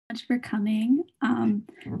Much for coming.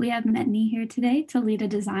 We have Metinee here today to lead a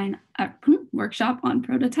design workshop on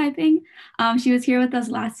prototyping. She was here with us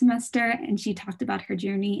last semester and she talked about her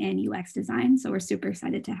journey in UX design. So we're super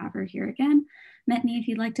excited to have her here again. Metinee, if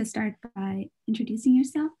you'd like to start by introducing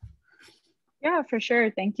yourself. Yeah, for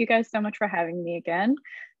sure. Thank you guys so much for having me again.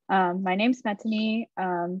 My name's Metinee.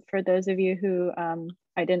 For those of you who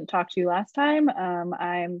I didn't talk to last time,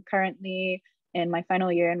 I'm currently in my final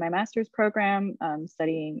year in my master's program,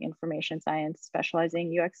 studying information science,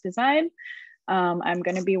 specializing UX design. I'm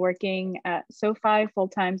going to be working at SoFi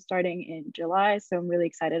full-time starting in July, so I'm really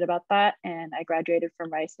excited about that. And I graduated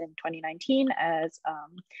from Rice in 2019 as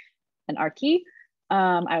an Archie.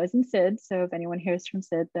 I was in SID, so if anyone here is from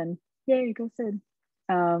SID, then yay, go SID.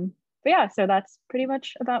 But yeah, so that's pretty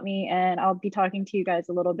much about me. And I'll be talking to you guys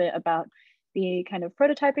a little bit about the kind of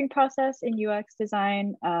prototyping process in UX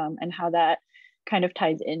design and how that kind of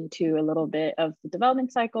ties into a little bit of the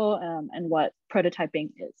development cycle and what prototyping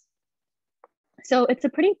is. So it's a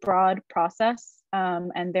pretty broad process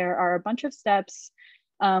and there are a bunch of steps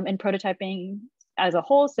in prototyping as a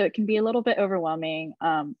whole, so it can be a little bit overwhelming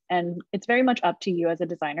and it's very much up to you as a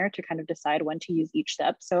designer to kind of decide when to use each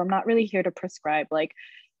step. So I'm not really here to prescribe like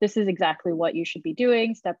this is exactly what you should be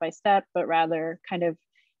doing step by step, but rather kind of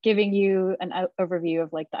giving you an overview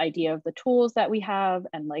of like the idea of the tools that we have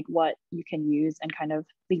and like what you can use and kind of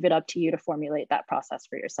leave it up to you to formulate that process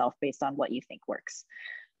for yourself based on what you think works.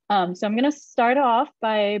 So I'm going to start off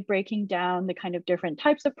by breaking down the kind of different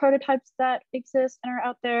types of prototypes that exist and are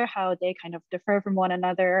out there, how they kind of differ from one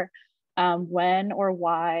another, when or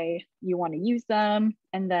why you want to use them,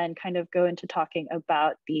 and then kind of go into talking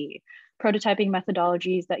about the prototyping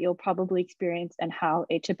methodologies that you'll probably experience and how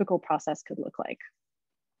a typical process could look like.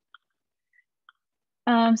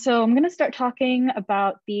 So I'm going to start talking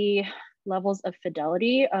about the levels of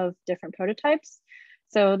fidelity of different prototypes.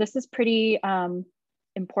 So this is pretty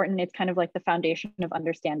important. It's kind of like the foundation of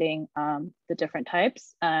understanding the different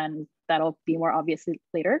types, and that'll be more obvious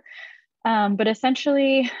later. But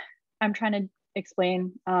essentially, I'm trying to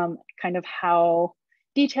explain kind of how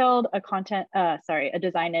detailed a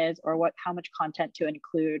design is, or how much content to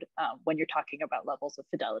include when you're talking about levels of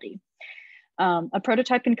fidelity. A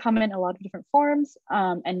prototype can come in a lot of different forms,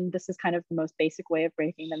 and this is kind of the most basic way of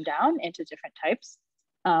breaking them down into different types.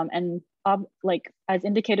 Like as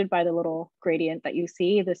indicated by the little gradient that you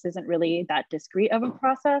see, this isn't really that discrete of a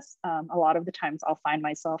process. A lot of the times I'll find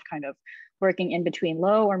myself kind of working in between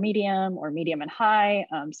low or medium and high.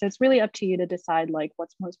 So it's really up to you to decide like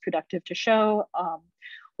what's most productive to show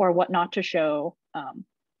or what not to show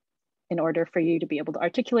in order for you to be able to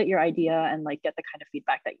articulate your idea and like get the kind of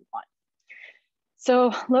feedback that you want.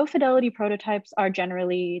 So low fidelity prototypes are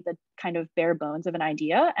generally the kind of bare bones of an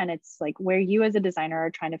idea. And it's like where you as a designer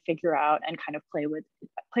are trying to figure out and kind of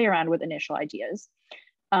play around with initial ideas.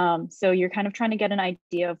 So you're kind of trying to get an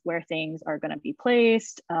idea of where things are going to be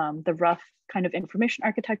placed, the rough kind of information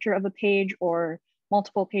architecture of a page or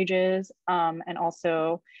multiple pages, and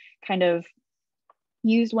also kind of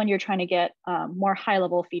used when you're trying to get more high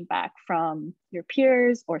level feedback from your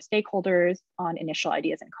peers or stakeholders on initial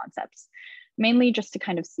ideas and concepts. Mainly just to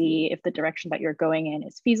kind of see if the direction that you're going in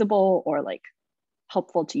is feasible or like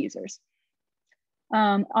helpful to users.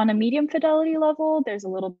 On a medium fidelity level, there's a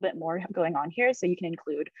little bit more going on here. So you can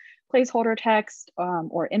include placeholder text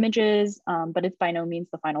or images, but it's by no means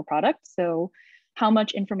the final product. So how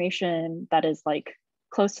much information that is like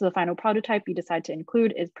close to the final prototype you decide to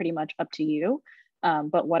include is pretty much up to you,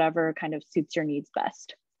 but whatever kind of suits your needs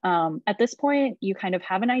best. At this point, you kind of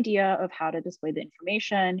have an idea of how to display the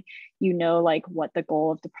information, you know, like what the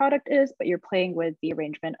goal of the product is, but you're playing with the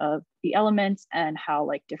arrangement of the elements and how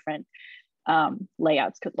like different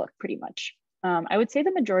layouts could look pretty much. I would say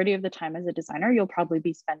the majority of the time as a designer, you'll probably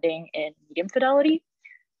be spending in medium fidelity.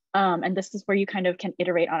 And this is where you kind of can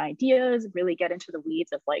iterate on ideas, really get into the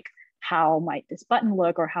weeds of like, how might this button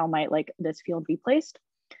look or how might like this field be placed.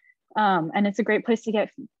 And it's a great place to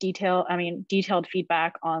get detailed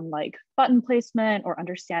feedback on like button placement or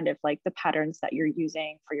understand if like the patterns that you're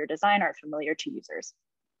using for your design are familiar to users.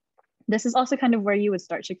 This is also kind of where you would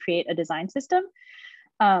start to create a design system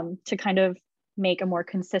to kind of make a more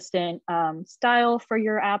consistent style for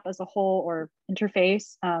your app as a whole or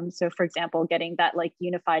interface. So for example, getting that like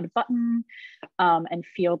unified button and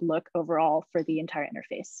field look overall for the entire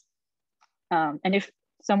interface. And if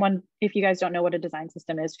you guys don't know what a design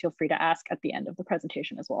system is, feel free to ask at the end of the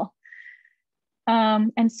presentation as well.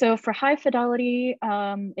 And so for high fidelity,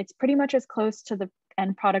 it's pretty much as close to the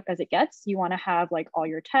end product as it gets. You want to have like all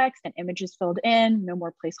your text and images filled in, no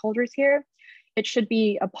more placeholders here. It should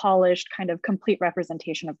be a polished kind of complete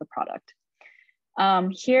representation of the product.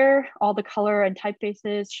 Here, all the color and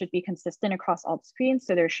typefaces should be consistent across all the screens.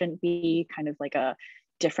 So there shouldn't be kind of like a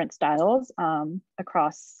different styles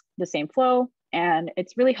across the same flow. And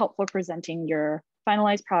it's really helpful presenting your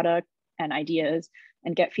finalized product and ideas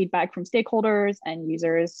and get feedback from stakeholders and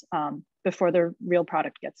users before the real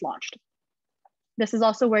product gets launched. This is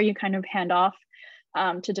also where you kind of hand off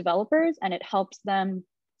to developers, and it helps them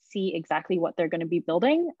see exactly what they're going to be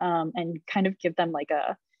building and kind of give them like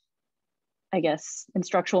a, I guess,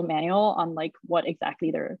 instructional manual on like what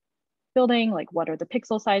exactly they're building, like what are the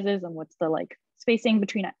pixel sizes and what's the like spacing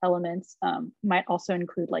between elements. Might also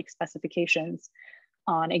include like specifications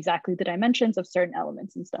on exactly the dimensions of certain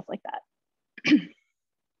elements and stuff like that.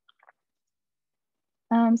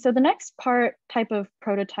 So the next type of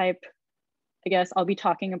prototype, I guess I'll be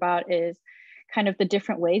talking about is kind of the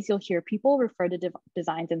different ways you'll hear people refer to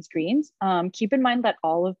designs and screens. Keep in mind that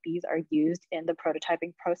all of these are used in the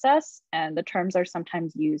prototyping process, and the terms are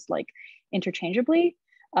sometimes used like interchangeably,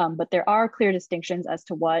 but there are clear distinctions as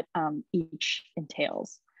to what each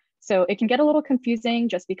entails. So it can get a little confusing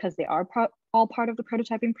just because they are all part of the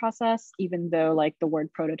prototyping process, even though like the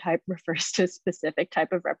word prototype refers to a specific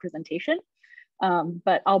type of representation.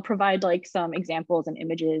 But I'll provide like some examples and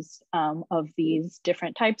images of these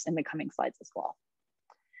different types in the coming slides as well.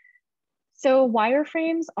 So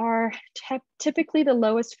wireframes are typically the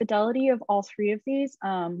lowest fidelity of all three of these.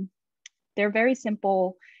 They're very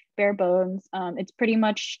simple, bare bones. It's pretty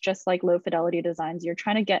much just like low fidelity designs. You're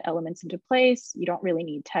trying to get elements into place. You don't really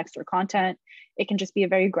need text or content. It can just be a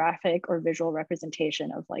very graphic or visual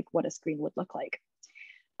representation of like what a screen would look like.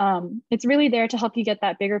 It's really there to help you get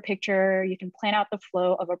that bigger picture. You can plan out the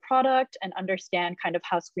flow of a product and understand kind of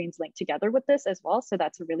how screens link together with this as well. So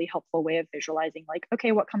that's a really helpful way of visualizing like,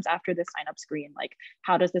 okay, what comes after this sign up screen? Like,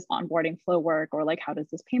 how does this onboarding flow work? Or like, how does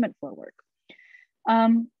this payment flow work?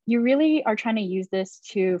 You really are trying to use this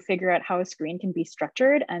to figure out how a screen can be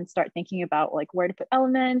structured and start thinking about like where to put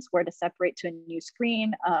elements, where to separate to a new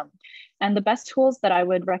screen. And the best tools that I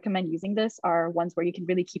would recommend using this are ones where you can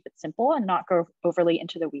really keep it simple and not go overly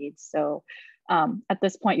into the weeds. So at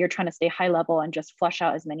this point, you're trying to stay high level and just flush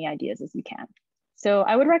out as many ideas as you can. So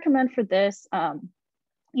I would recommend for this,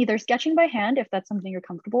 either sketching by hand, if that's something you're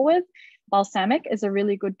comfortable with. Balsamiq is a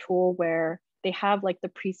really good tool where they have like the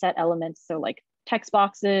preset elements. So like text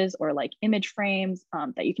boxes or like image frames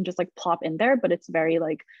that you can just like plop in there, but it's very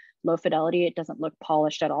like low fidelity. It doesn't look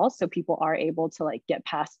polished at all. So people are able to like get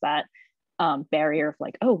past that barrier of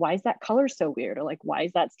like, oh, why is that color so weird? Or like, why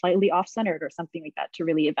is that slightly off-centered or something like that, to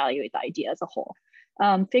really evaluate the idea as a whole.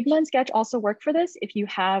 Figma and Sketch also work for this. If you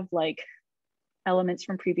have like elements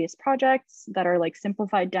from previous projects that are like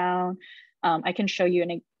simplified down, I can show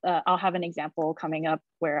you, I'll have an example coming up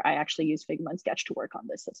where I actually use Figma and Sketch to work on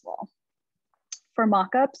this as well. For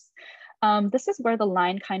mockups, this is where the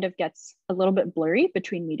line kind of gets a little bit blurry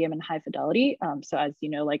between medium and high fidelity. So as you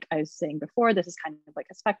know, like I was saying before, this is kind of like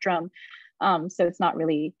a spectrum. So it's not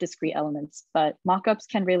really discrete elements, but mockups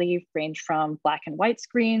can really range from black and white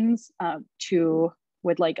screens to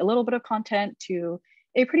with like a little bit of content to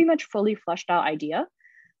a pretty much fully fleshed out idea.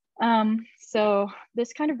 So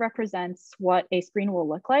this kind of represents what a screen will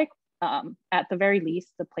look like. At the very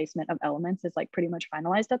least, the placement of elements is like pretty much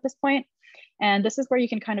finalized at this point. And this is where you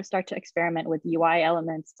can kind of start to experiment with UI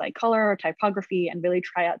elements like color or typography and really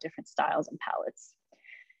try out different styles and palettes.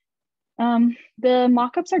 The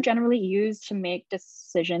mockups are generally used to make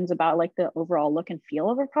decisions about like the overall look and feel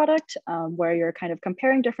of a product, where you're kind of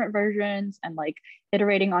comparing different versions and like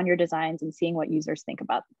iterating on your designs and seeing what users think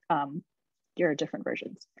about your different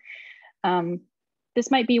versions. This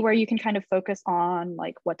might be where you can kind of focus on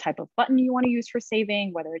like what type of button you want to use for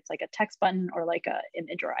saving, whether it's like a text button or like an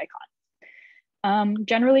image or icon.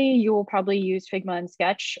 Generally, you will probably use Figma and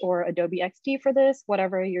Sketch or Adobe XD for this,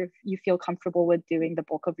 whatever you feel comfortable with doing the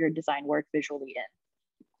bulk of your design work visually in.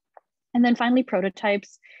 And then finally,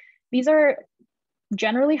 prototypes. These are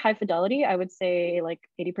generally high fidelity. I would say like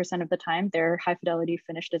 80% of the time they're high fidelity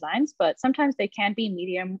finished designs, but sometimes they can be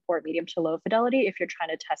medium or medium to low fidelity if you're trying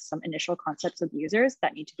to test some initial concepts with users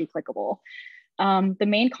that need to be clickable. The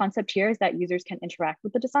main concept here is that users can interact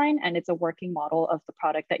with the design, and it's a working model of the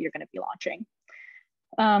product that you're going to be launching.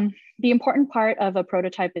 The important part of a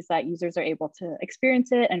prototype is that users are able to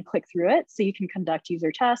experience it and click through it, so you can conduct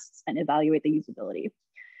user tests and evaluate the usability.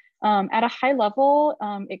 At a high level,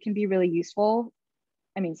 it can be really useful.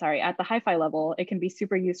 At the hi-fi level, it can be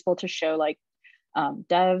super useful to show like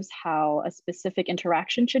devs how a specific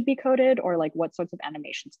interaction should be coded or like what sorts of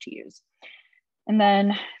animations to use. And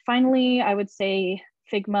then finally, I would say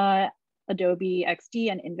Figma, Adobe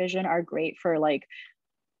XD, and InVision are great for like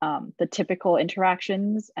the typical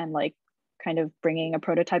interactions and like kind of bringing a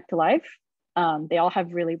prototype to life. They all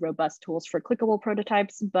have really robust tools for clickable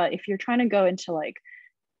prototypes, but if you're trying to go into like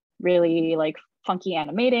really like funky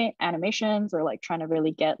animations or like trying to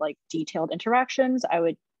really get like detailed interactions, I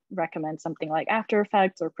would recommend something like After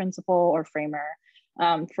Effects or Principle or Framer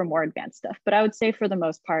for more advanced stuff. But I would say for the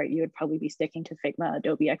most part, you would probably be sticking to Figma,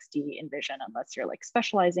 Adobe XD, InVision, unless you're like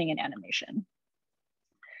specializing in animation.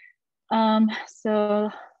 So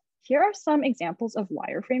here are some examples of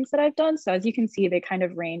wireframes that I've done. So as you can see, they kind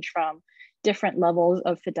of range from different levels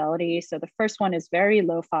of fidelity. So the first one is very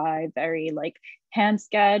lo-fi, very like hand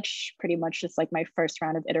sketch, pretty much just like my first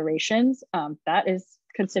round of iterations. That is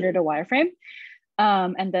considered a wireframe.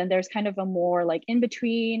 And then there's kind of a more like in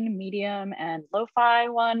between medium and lo-fi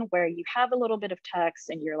one where you have a little bit of text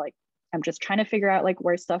and you're like, I'm just trying to figure out like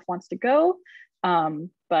where stuff wants to go.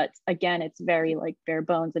 But again, it's very like bare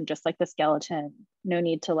bones and just like the skeleton, no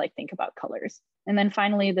need to like think about colors. And then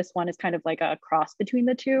finally, this one is kind of like a cross between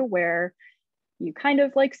the two where you kind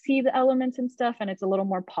of like see the elements and stuff and it's a little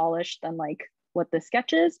more polished than like what the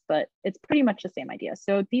sketch is, but it's pretty much the same idea.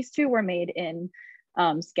 So these two were made in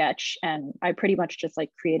Sketch and I pretty much just like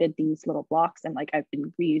created these little blocks and like I've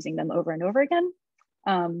been reusing them over and over again.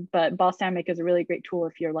 But Balsamic is a really great tool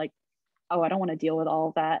if you're like, oh, I don't want to deal with all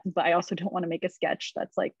of that, but I also don't want to make a sketch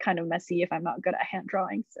that's like kind of messy if I'm not good at hand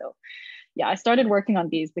drawing. So yeah, I started working on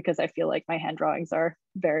these because I feel like my hand drawings are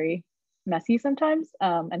very messy sometimes.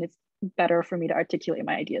 And it's better for me to articulate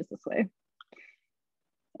my ideas this way.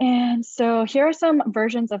 And so here are some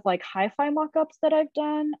versions of like hi-fi mockups that I've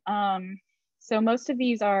done. So most of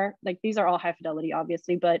these are like, these are all high fidelity,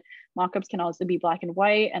 obviously, but mockups can also be black and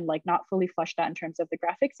white and like not fully fleshed out in terms of the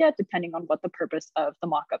graphics yet, depending on what the purpose of the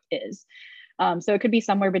mockup is. So it could be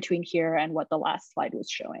somewhere between here and what the last slide was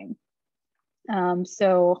showing.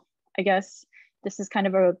 So I guess this is kind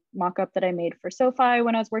of a mockup that I made for SoFi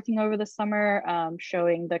when I was working over the summer,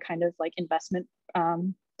 showing the kind of like investment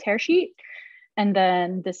tear sheet. And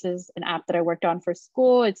then this is an app that I worked on for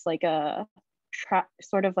school. It's like a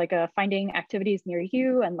sort of like a finding activities near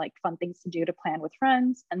you and like fun things to do to plan with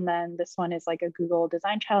friends. And then this one is like a Google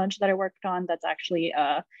design challenge that I worked on. That's actually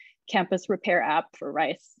a campus repair app for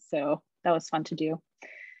Rice. So that was fun to do.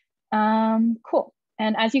 Cool.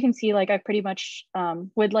 And as you can see, like I pretty much,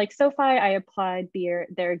 with like SoFi, I applied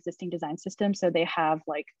their existing design system. So they have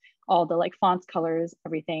like all the like fonts, colors,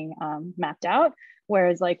 everything mapped out.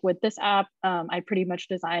 Whereas like with this app, I pretty much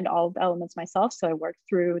designed all of the elements myself. So I worked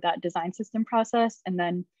through that design system process. And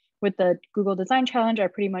then with the Google Design Challenge, I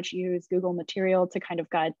pretty much use Google Material to kind of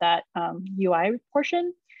guide that UI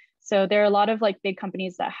portion. So there are a lot of like big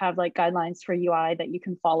companies that have like guidelines for UI that you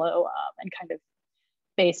can follow and kind of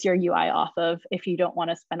base your UI off of if you don't want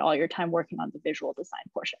to spend all your time working on the visual design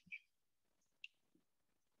portion.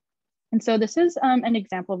 And so this is an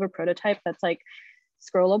example of a prototype that's like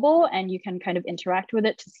scrollable and you can kind of interact with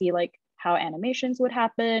it to see like how animations would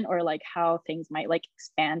happen or like how things might like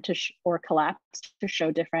expand to or collapse to show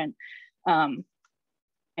different kind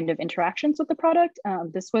of interactions with the product.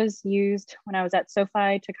 This was used when I was at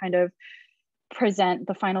SoFi to kind of present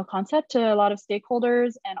the final concept to a lot of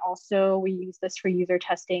stakeholders. And also we use this for user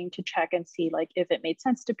testing to check and see like if it made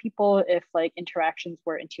sense to people, if like interactions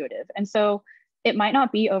were intuitive. And so it might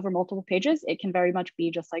not be over multiple pages. It can very much be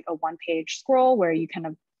just like a one-page scroll where you kind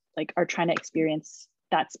of like are trying to experience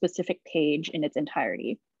that specific page in its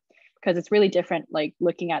entirety. Because it's really different like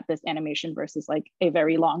looking at this animation versus like a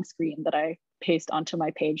very long screen that I paste onto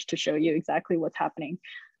my page to show you exactly what's happening.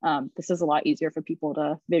 This is a lot easier for people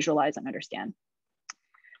to visualize and understand.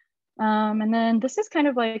 And then this is kind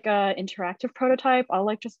of like an interactive prototype. I'll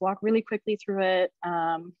like just walk really quickly through it.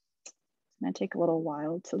 It's gonna take a little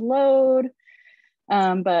while to load.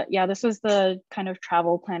 But yeah, this was the kind of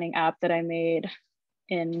travel planning app that I made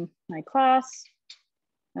in my class.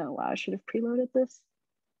 Oh wow, I should have preloaded this.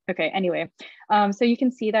 Okay, anyway, so you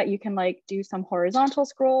can see that you can like do some horizontal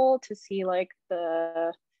scroll to see like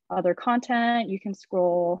the other content. You can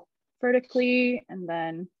scroll vertically and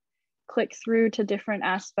then click through to different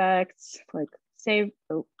aspects, like save,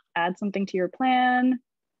 add something to your plan.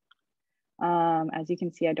 As you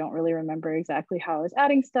can see, I don't really remember exactly how I was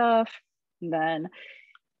adding stuff. And then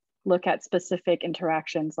look at specific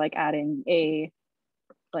interactions like adding a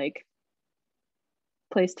like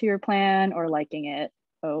place to your plan or liking it.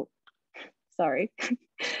 Oh, sorry.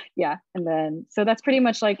 Yeah, and then so that's pretty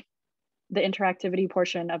much like the interactivity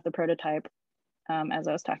portion of the prototype as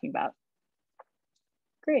I was talking about.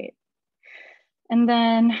 Great. And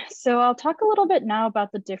then, so I'll talk a little bit now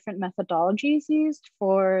about the different methodologies used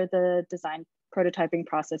for the design prototyping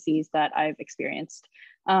processes that I've experienced.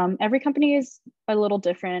 Every company is a little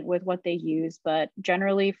different with what they use, but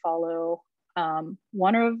generally follow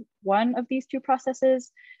one of these two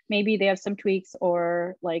processes. Maybe they have some tweaks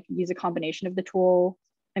or like use a combination of the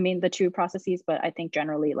two processes, but I think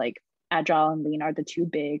generally like Agile and Lean are the two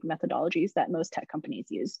big methodologies that most tech companies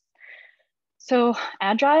use. So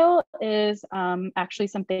Agile is actually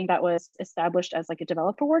something that was established as like a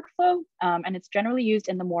developer workflow, and it's generally used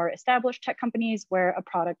in the more established tech companies where a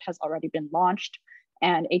product has already been launched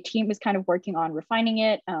and a team is kind of working on refining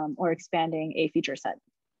it or expanding a feature set.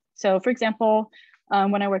 So for example,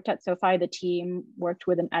 when I worked at SoFi, the team worked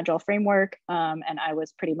with an Agile framework, and I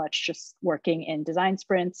was pretty much just working in design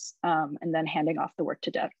sprints and then handing off the work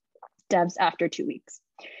to devs after 2 weeks.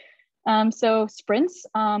 So sprints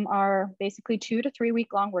are basically 2 to 3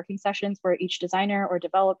 week long working sessions where each designer or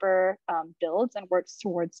developer builds and works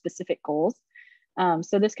towards specific goals.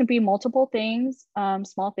 So this can be multiple things,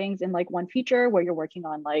 small things in like one feature where you're working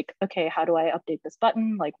on like, okay, how do I update this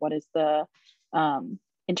button? Like what is the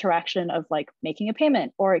interaction of like making a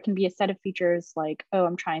payment? Or it can be a set of features like, oh,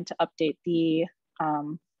 I'm trying to update the,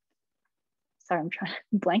 sorry,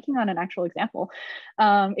 blanking on an actual example.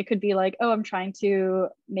 It could be like, oh, I'm trying to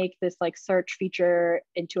make this like search feature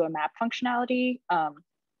into a map functionality.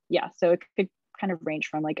 Yeah, so it could kind of range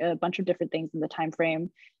from like a bunch of different things in the time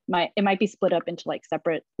frame. It might be split up into like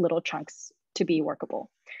separate little chunks to be workable.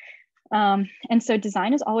 And so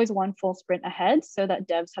design is always one full sprint ahead so that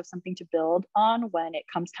devs have something to build on when it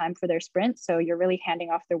comes time for their sprint. So you're really handing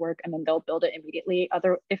off their work and then they'll build it immediately.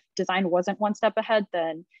 If design wasn't one step ahead,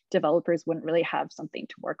 then developers wouldn't really have something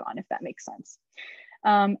to work on, if that makes sense.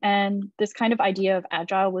 And this kind of idea of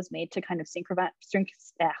Agile was made to kind of synchronize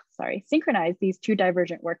these two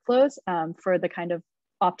divergent workflows for the kind of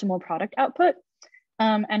optimal product output.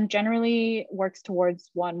 And generally works towards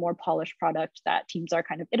one more polished product that teams are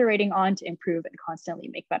kind of iterating on to improve and constantly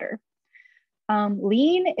make better.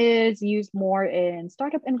 Lean is used more in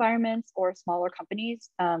startup environments or smaller companies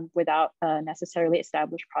without a necessarily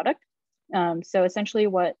established product. So essentially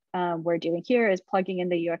what we're doing here is plugging in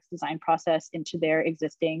the UX design process into their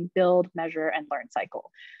existing build, measure, and learn cycle.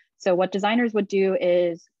 So what designers would do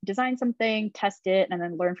is design something, test it, and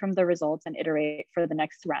then learn from the results and iterate for the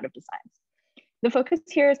next round of designs. The focus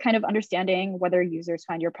here is kind of understanding whether users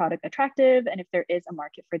find your product attractive and if there is a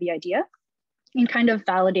market for the idea, and kind of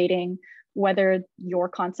validating whether your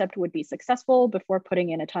concept would be successful before putting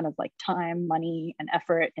in a ton of like time, money, and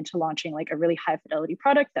effort into launching like a really high fidelity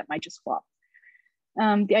product that might just flop.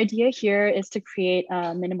 The idea here is to create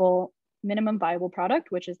a minimum viable product,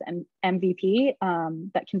 which is the MVP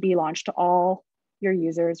that can be launched to all your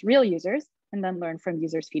users, real users, and then learn from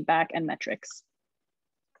users' feedback and metrics.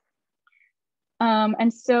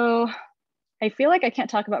 And so I feel like I can't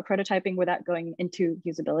talk about prototyping without going into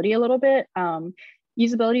usability a little bit.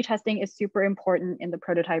 Usability testing is super important in the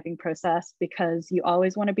prototyping process because you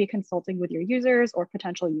always want to be consulting with your users or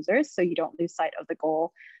potential users so you don't lose sight of the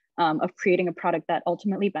goal of creating a product that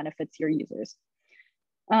ultimately benefits your users.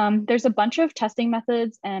 There's a bunch of testing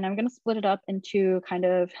methods, and I'm going to split it up into kind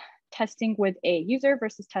of testing with a user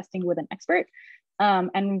versus testing with an expert.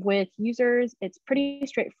 And with users, it's pretty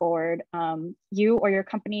straightforward. You or your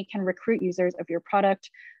company can recruit users of your product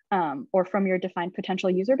or from your defined potential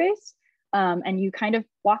user base. And you kind of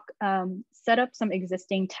set up some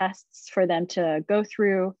existing tasks for them to go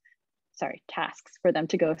through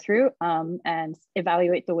and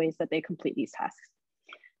evaluate the ways that they complete these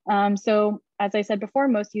tasks. So as I said before,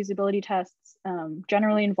 most usability tests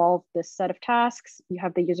generally involve this set of tasks. You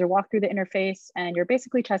have the user walk through the interface and you're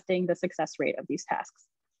basically testing the success rate of these tasks.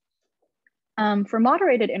 For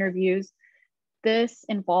moderated interviews, this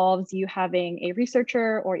involves you having a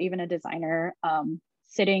researcher or even a designer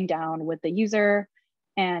sitting down with the user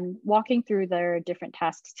and walking through their different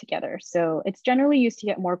tasks together. So it's generally used to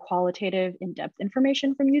get more qualitative, in-depth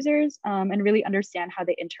information from users and really understand how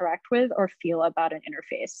they interact with or feel about an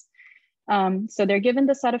interface. So they're given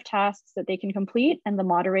the set of tasks that they can complete, and the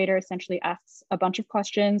moderator essentially asks a bunch of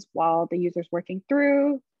questions while the user's working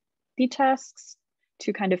through the tasks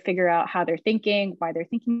to kind of figure out how they're thinking, why they're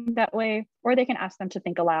thinking that way, or they can ask them to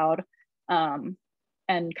think aloud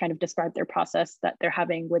and kind of describe their process that they're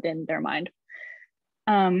having within their mind.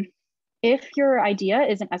 If your idea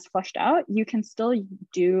isn't as fleshed out, you can still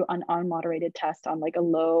do an unmoderated test on like a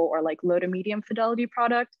low to medium fidelity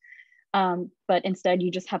product. But instead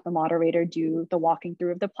you just have the moderator do the walking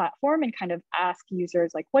through of the platform and kind of ask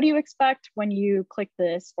users like, what do you expect when you click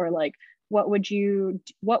this? Or like, what would you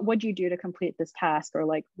do to complete this task? Or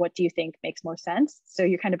like, what do you think makes more sense? So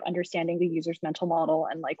you're kind of understanding the user's mental model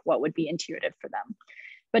and like what would be intuitive for them.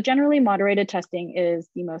 But generally moderated testing is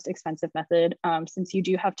the most expensive method since you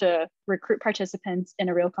do have to recruit participants in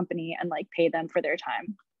a real company and like pay them for their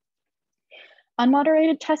time.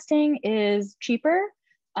 Unmoderated testing is cheaper.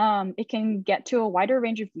 It can get to a wider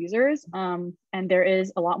range of users, and there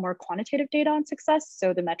is a lot more quantitative data on success.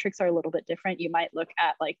 So the metrics are a little bit different. You might look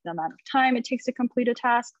at like the amount of time it takes to complete a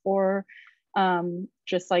task, or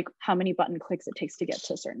just like how many button clicks it takes to get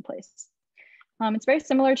to a certain place. It's very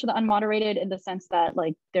similar to the unmoderated in the sense that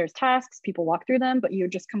like there's tasks, people walk through them, but you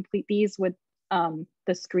just complete these with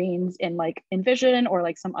the screens in like InVision or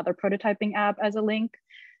like some other prototyping app as a link.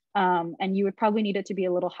 And you would probably need it to be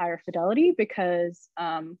a little higher fidelity because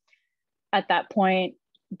at that point,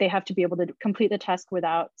 they have to be able to complete the task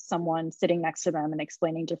without someone sitting next to them and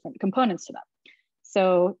explaining different components to them.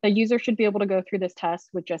 So the user should be able to go through this test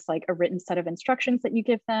with just like a written set of instructions that you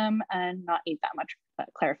give them and not need that much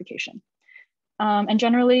clarification. And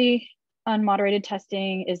generally, unmoderated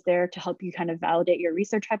testing is there to help you kind of validate your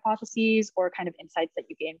research hypotheses or kind of insights that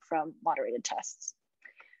you gain from moderated tests.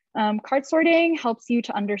 Card sorting helps you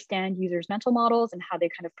to understand users' mental models and how they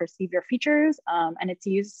kind of perceive your features. And it's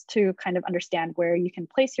used to kind of understand where you can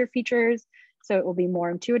place your features, so it will be more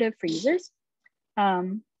intuitive for users.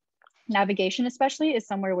 Navigation especially is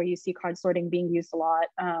somewhere where you see card sorting being used a lot,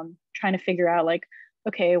 trying to figure out like,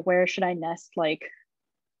 okay, where should I nest like,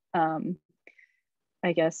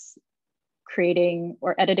 I guess, creating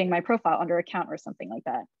or editing my profile under account or something like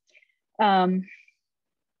that.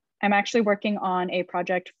 I'm actually working on a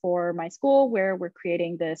project for my school where we're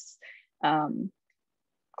creating this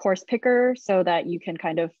course picker so that you can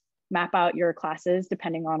kind of map out your classes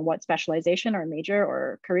depending on what specialization or major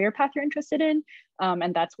or career path you're interested in.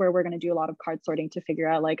 And that's where we're going to do a lot of card sorting to figure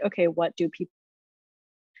out like, okay, what do people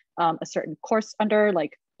a certain course under,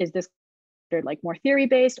 like, is this like more theory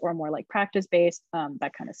based or more like practice based,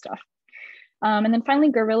 that kind of stuff. And then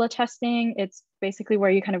finally, guerrilla testing. It's basically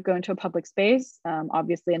where you kind of go into a public space,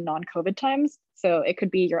 obviously in non-COVID times. So it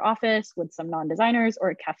could be your office with some non-designers or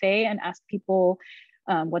a cafe and ask people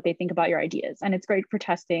what they think about your ideas. And it's great for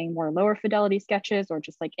testing more lower fidelity sketches or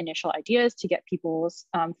just like initial ideas to get people's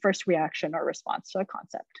first reaction or response to a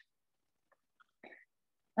concept.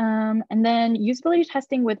 And then usability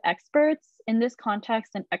testing with experts. In this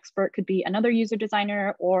context, an expert could be another user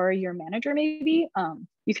designer or your manager maybe.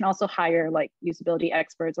 You can also hire like usability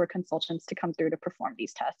experts or consultants to come through to perform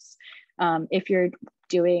these tests. If you're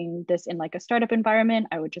doing this in like a startup environment,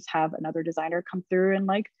 I would just have another designer come through and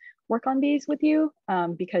like work on these with you,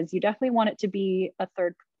 because you definitely want it to be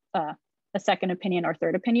a second opinion or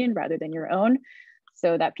third opinion rather than your own,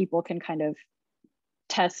 so that people can kind of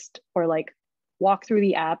test or like walk through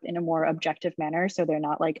the app in a more objective manner so they're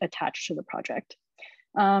not like attached to the project.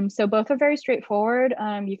 So both are very straightforward.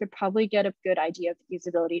 You could probably get a good idea of the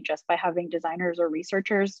usability just by having designers or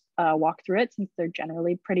researchers walk through it, since they're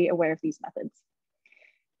generally pretty aware of these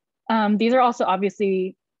methods. These are also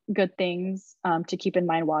obviously good things to keep in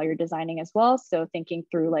mind while you're designing as well. So thinking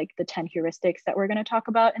through like the 10 heuristics that we're going to talk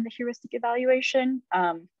about in the heuristic evaluation.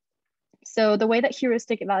 So the way that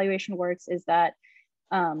heuristic evaluation works is that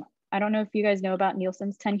I don't know if you guys know about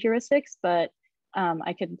Nielsen's 10 heuristics, but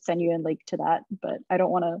I could send you a link to that, but I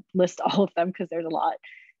don't want to list all of them because there's a lot.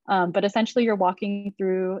 But essentially you're walking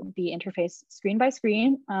through the interface screen by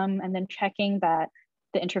screen, and then checking that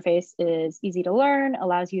the interface is easy to learn,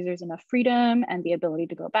 allows users enough freedom and the ability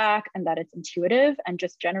to go back, and that it's intuitive and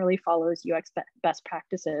just generally follows UX best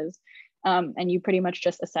practices. And you pretty much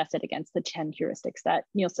just assess it against the 10 heuristics that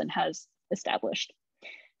Nielsen has established.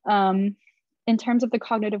 In terms of the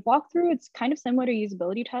cognitive walkthrough, it's kind of similar to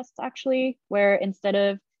usability tests actually, where instead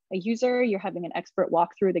of a user, you're having an expert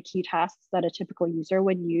walk through the key tasks that a typical user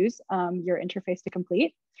would use your interface to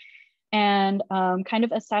complete, and kind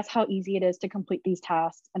of assess how easy it is to complete these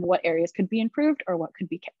tasks and what areas could be improved or what could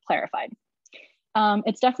be clarified.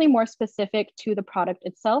 It's definitely more specific to the product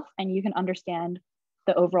itself, and you can understand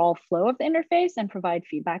the overall flow of the interface and provide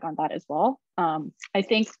feedback on that as well. I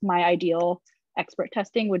think my ideal expert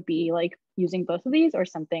testing would be like using both of these or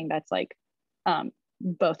something that's like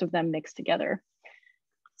both of them mixed together.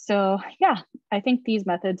 So yeah, I think these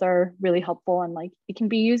methods are really helpful, and like it can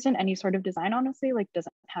be used in any sort of design, honestly, like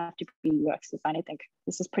doesn't have to be UX design. I think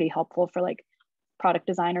this is pretty helpful for like product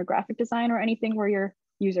design or graphic design or anything where you're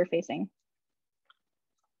user facing.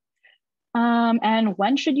 And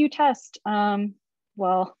when should you test?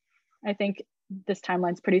 Well, I think this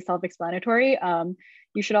timeline is pretty self-explanatory.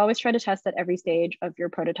 You should always try to test at every stage of your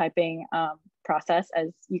prototyping process as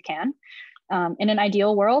you can. In an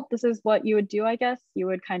ideal world, this is what you would do, I guess. You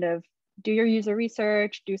would kind of do your user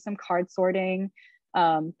research, do some card sorting.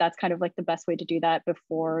 That's kind of like the best way to do that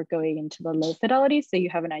before going into the low fidelity. So you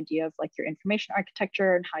have an idea of like your information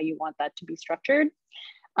architecture and how you want that to be structured.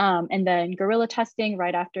 And then guerrilla testing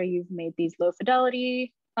right after you've made these low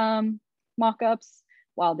fidelity mockups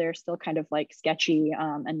while they're still kind of like sketchy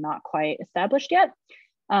and not quite established yet.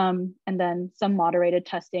 And then some moderated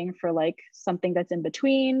testing for like something that's in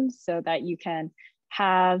between so that you can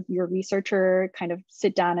have your researcher kind of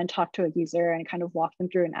sit down and talk to a user and kind of walk them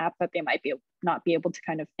through an app that they might not be able to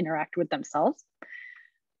kind of interact with themselves.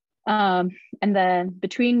 And then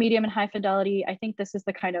between medium and high fidelity, I think this is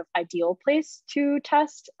the kind of ideal place to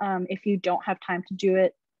test if you don't have time to do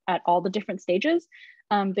it at all the different stages,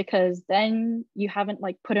 because then you haven't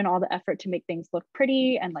like put in all the effort to make things look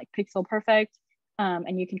pretty and like pixel perfect.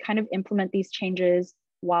 And you can kind of implement these changes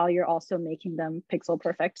while you're also making them pixel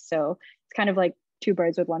perfect. So it's kind of like two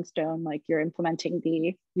birds with one stone, like you're implementing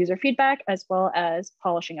the user feedback as well as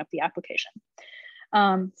polishing up the application.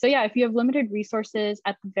 So yeah, if you have limited resources,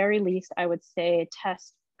 at the very least, I would say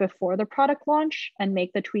test before the product launch and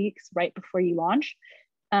make the tweaks right before you launch.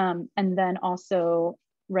 And then also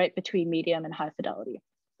right between medium and high fidelity.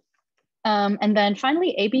 And then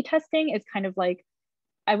finally, A/B testing is kind of like,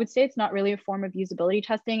 I would say it's not really a form of usability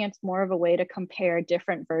testing. It's more of a way to compare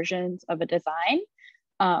different versions of a design.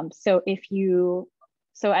 So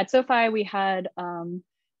at SoFi, we had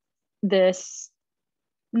this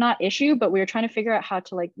not issue, but we were trying to figure out how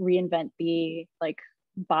to like reinvent the like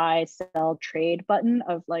buy, sell, trade button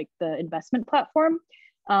of like the investment platform.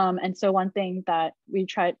 And so one thing that we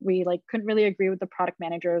like couldn't really agree with the product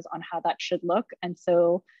managers on how that should look. And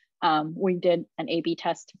so we did an A/B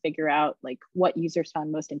test to figure out like what users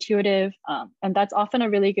found most intuitive. And that's often a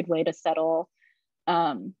really good way to settle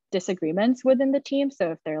disagreements within the team.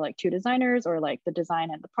 So if they're like two designers or like the design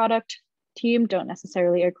and the product team don't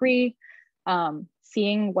necessarily agree,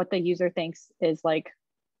 seeing what the user thinks is like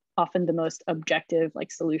often the most objective like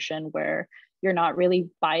solution where you're not really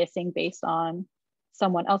biasing based on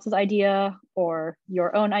someone else's idea or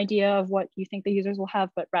your own idea of what you think the users will have,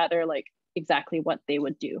 but rather like exactly what they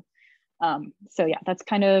would do. So yeah, that's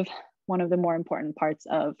kind of one of the more important parts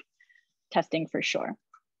of testing for sure.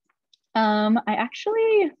 I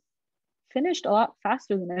actually finished a lot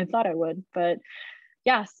faster than I thought I would, but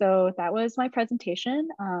yeah, so that was my presentation.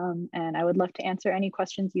 And I would love to answer any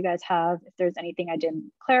questions you guys have. If there's anything I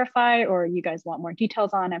didn't clarify or you guys want more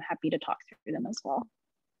details on, I'm happy to talk through them as well.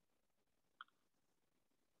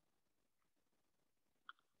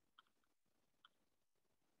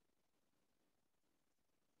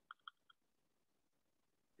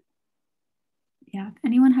 Yeah, if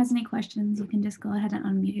anyone has any questions, you can just go ahead and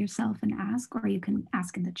unmute yourself and ask, or you can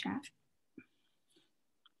ask in the chat.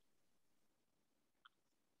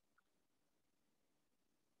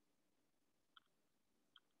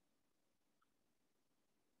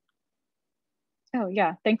 Oh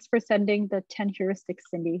yeah, thanks for sending the 10 heuristics,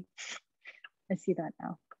 Cindy. I see that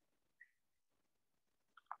now.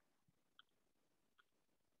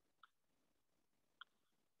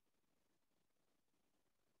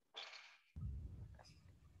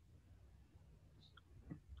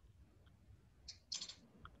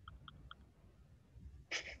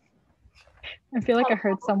 I feel like I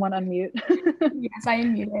heard someone unmute. Yes, I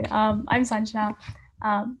unmuted. I'm Sanjana. So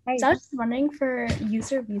I was just wondering for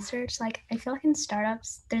user research, like I feel like in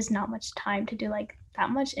startups, there's not much time to do like that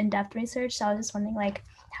much in-depth research. So I was just wondering like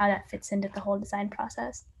how that fits into the whole design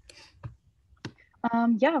process.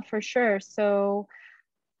 Yeah, for sure. So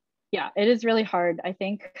yeah, it is really hard. I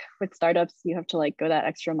think with startups, you have to like go that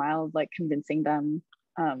extra mile of like convincing them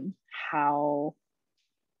how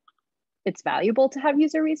it's valuable to have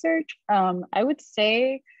user research. I would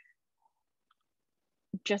say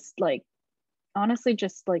just like, honestly,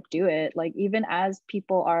 just like do it. Like even as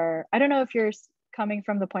people are, I don't know if you're coming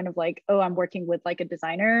from the point of like, oh, I'm working with like a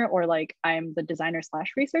designer or like I'm the designer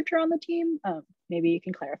 / researcher on the team. Maybe you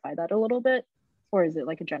can clarify that a little bit, or is it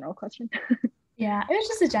like a general question? Yeah, it was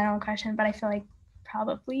just a general question, but I feel like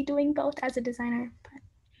probably doing both as a designer. But...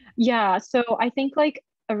 Yeah, so I think like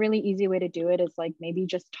a really easy way to do it is like maybe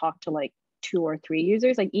just talk to like 2 or 3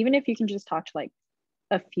 users. Like even if you can just talk to like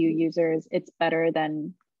a few users, it's better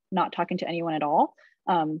than not talking to anyone at all.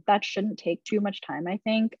 That shouldn't take too much time, I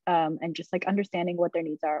think, and just like understanding what their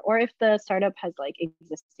needs are. Or if the startup has like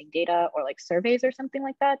existing data or like surveys or something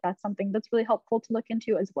like that, that's something that's really helpful to look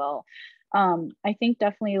into as well. I think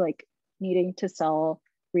definitely like needing to sell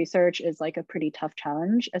research is like a pretty tough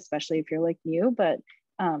challenge, especially if you're like new. But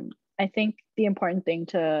I think the important thing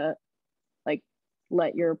to like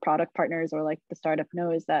let your product partners or like the startup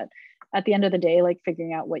know is that at the end of the day, like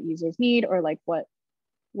figuring out what users need or like what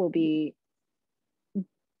will be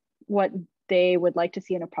what they would like to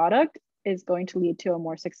see in a product is going to lead to a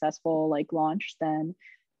more successful like launch than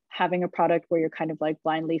having a product where you're kind of like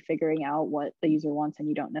blindly figuring out what the user wants and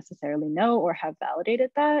you don't necessarily know or have validated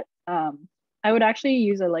that. I would actually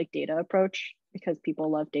use a like data approach because people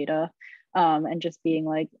love data, and just being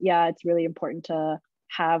like, yeah, it's really important to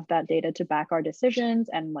have that data to back our decisions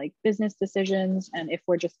and like business decisions. And if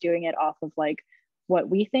we're just doing it off of like what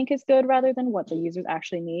we think is good rather than what the users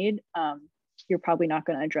actually need, you're probably not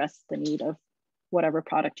going to address the need of whatever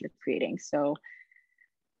product you're creating. So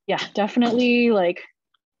yeah, definitely, like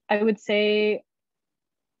I would say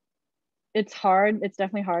it's hard. It's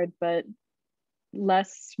definitely hard, but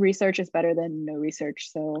less research is better than no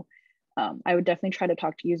research. So I would definitely try to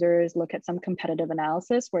talk to users, look at some competitive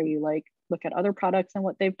analysis where you like look at other products and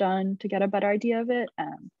what they've done to get a better idea of it.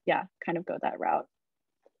 Yeah, kind of go that route.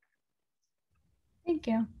 Thank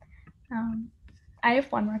you. I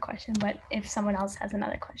have one more question, but if someone else has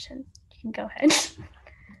another question, you can go ahead.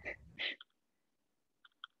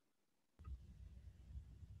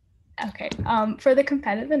 Okay, for the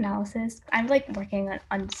competitive analysis, I'm like working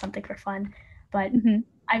on something for fun, but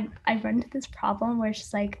I've run into this problem where it's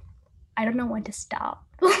just like, I don't know when to stop.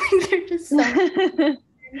 They're just so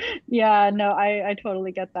yeah, no, I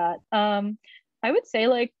totally get that. I would say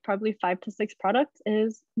like probably 5 to 6 products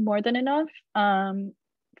is more than enough.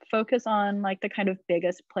 Focus on like the kind of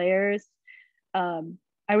biggest players.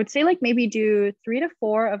 I would say like maybe do 3 to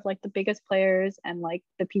 4 of like the biggest players and like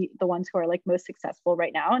the ones who are like most successful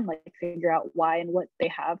right now, and like figure out why and what they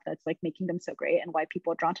have that's like making them so great and why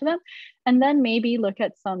people are drawn to them. And then maybe look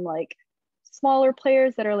at some like smaller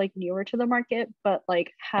players that are like newer to the market, but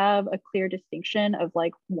like have a clear distinction of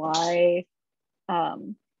like why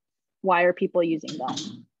are people using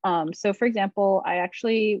them. So for example, I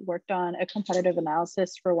actually worked on a competitive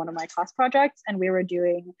analysis for one of my class projects, and we were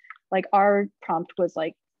doing like, our prompt was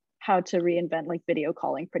like how to reinvent like video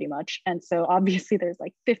calling pretty much. And so obviously there's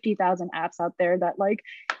like 50,000 apps out there that like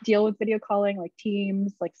deal with video calling, like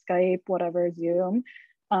Teams, like Skype, whatever, Zoom.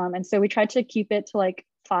 And so we tried to keep it to like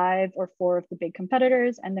 5 or 4 of the big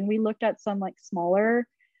competitors. And then we looked at some like smaller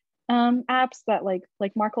apps that like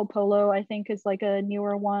Marco Polo, I think, is like a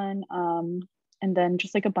newer one. And then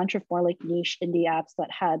just like a bunch of more like niche indie apps that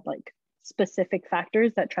had like specific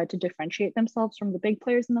factors that tried to differentiate themselves from the big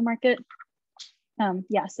players in the market.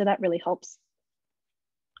 Yeah, so that really helps.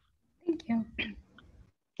 Thank you.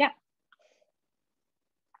 Yeah.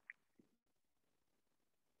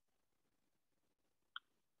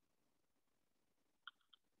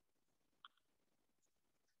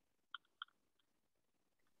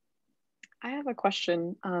 I have a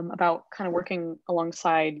question about kind of working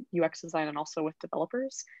alongside UX design and also with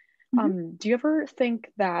developers. Do you ever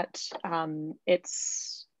think that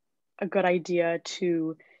it's a good idea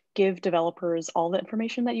to give developers all the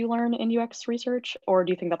information that you learn in UX research, or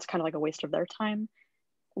do you think that's kind of like a waste of their time?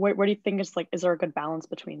 Where do you think is there a good balance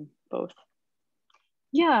between both?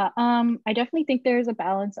 Yeah, I definitely think there's a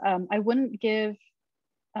balance. I wouldn't give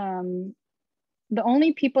the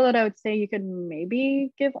only people that I would say you could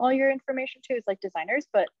maybe give all your information to is like designers,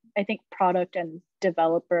 but I think product and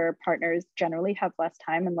developer partners generally have less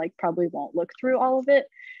time and like probably won't look through all of it.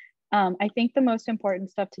 I think the most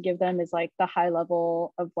important stuff to give them is like the high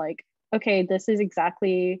level of like, okay, this is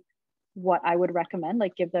exactly what I would recommend,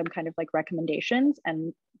 like give them kind of like recommendations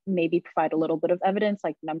and maybe provide a little bit of evidence,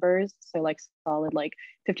 like numbers. So like solid, like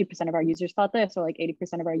 50% of our users thought this, or like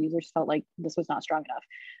 80% of our users felt like this was not strong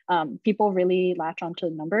enough. People really latch onto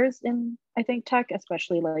numbers in, I think, tech,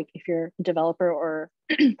 especially like if you're a developer or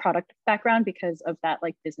product background, because of that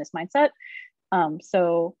like business mindset.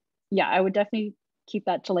 So yeah, I would definitely keep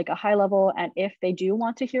that to like a high level. And if they do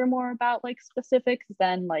want to hear more about like specifics,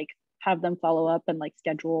 then like have them follow up and like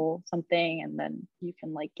schedule something, and then you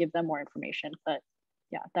can like give them more information. But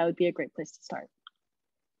yeah, that would be a great place to start.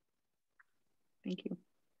 Thank you.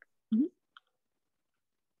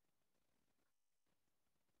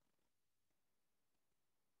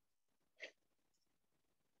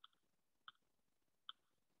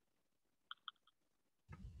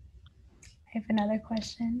 I have another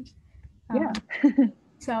question. Yeah.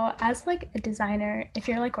 So as like a designer, if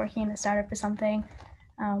you're like working in a startup or something,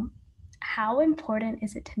 how important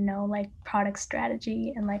is it to know like product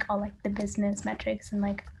strategy and like all like the business metrics and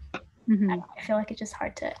like, I feel like it's just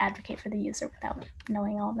hard to advocate for the user without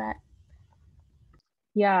knowing all that.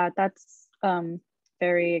 Yeah, that's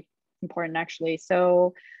very important actually.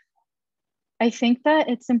 So I think that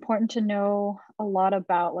it's important to know a lot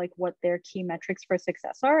about like what their key metrics for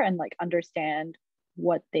success are, and like understand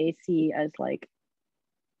what they see as like,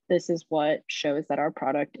 this is what shows that our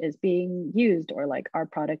product is being used, or like our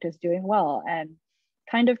product is doing well, and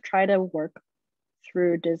kind of try to work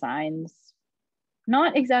through designs,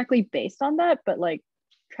 not exactly based on that, but like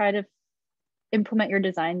try to implement your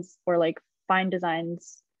designs or like find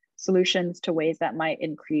designs solutions to ways that might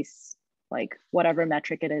increase like whatever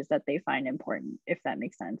metric it is that they find important, if that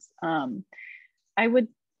makes sense. I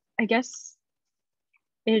guess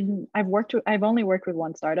I've only worked with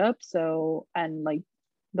one startup, so, and like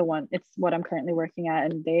it's what I'm currently working at,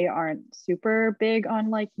 and they aren't super big on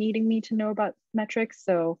like needing me to know about metrics.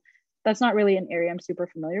 So that's not really an area I'm super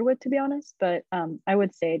familiar with, to be honest. But I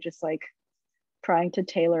would say just like trying to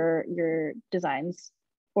tailor your designs,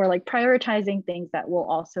 or like prioritizing things that will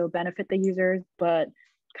also benefit the users, but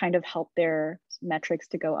kind of help their metrics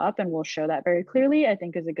to go up, and will show that very clearly, I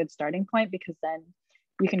think is a good starting point, because then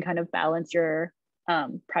you can kind of balance your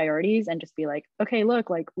priorities and just be like, okay, look,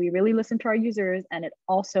 like we really listen to our users, and it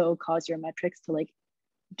also caused your metrics to like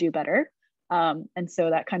do better. And so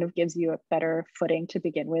that kind of gives you a better footing to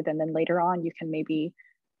begin with. And then later on, you can maybe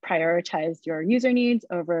prioritize your user needs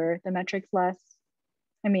over the metrics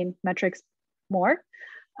metrics more,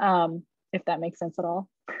 if that makes sense at all.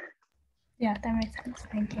 Yeah, that makes sense.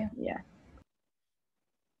 Thank you.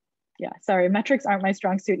 Yeah, sorry, metrics aren't my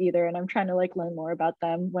strong suit either, and I'm trying to like learn more about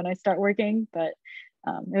them when I start working, but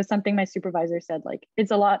it was something my supervisor said, like it's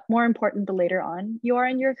a lot more important the later on you are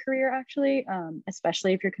in your career, actually,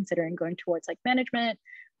 especially if you're considering going towards like management,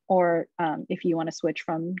 or if you want to switch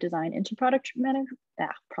from design into product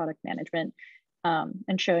management,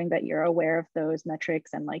 and showing that you're aware of those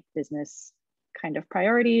metrics and like business kind of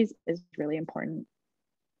priorities is really important.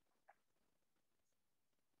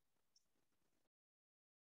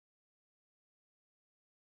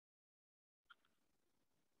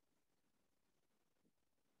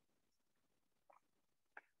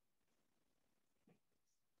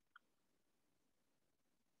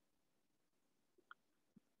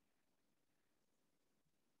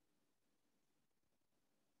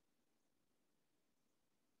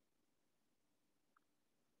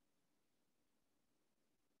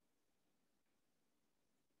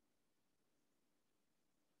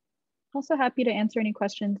 Also happy to answer any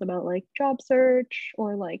questions about like job search,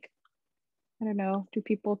 or like, I don't know, do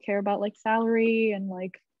people care about like salary and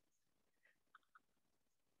like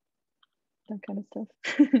that kind of stuff.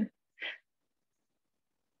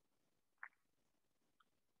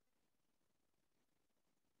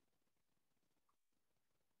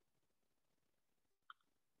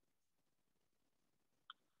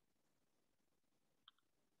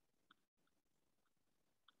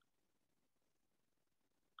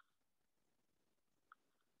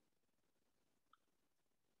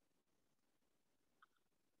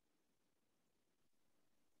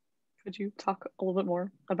 Could you talk a little bit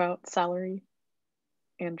more about salary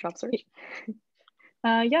and job search?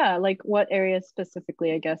 Yeah, like what areas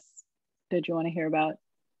specifically, I guess, did you want to hear about?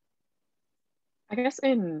 I guess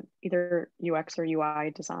in either UX or UI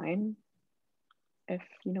design, if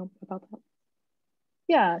you know about that.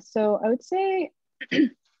 Yeah, so I would say,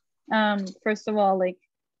 first of all, like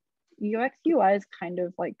UX UI is kind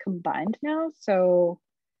of like combined now. So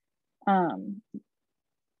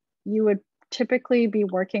you would typically be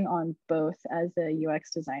working on both as a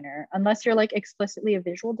UX designer, unless you're like explicitly a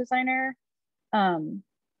visual designer. In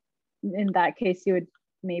that case, you would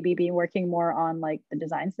maybe be working more on like the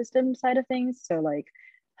design system side of things. So like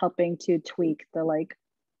helping to tweak the like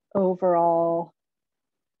overall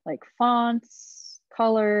like fonts,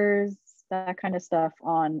 colors, that kind of stuff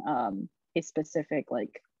on a specific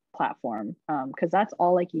like platform, because that's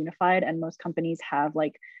all like unified, and most companies have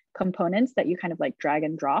like components that you kind of like drag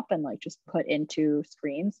and drop and like just put into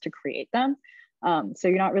screens to create them. So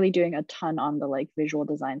you're not really doing a ton on the like visual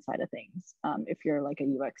design side of things, if you're like a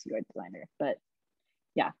UX UI designer. But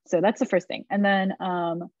yeah, so that's the first thing. And then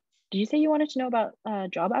did you say you wanted to know about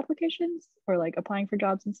job applications, or like applying for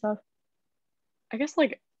jobs and stuff? I guess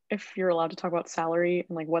like if you're allowed to talk about salary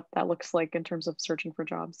and like what that looks like in terms of searching for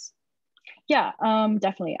jobs. Yeah,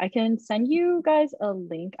 definitely. I can send you guys a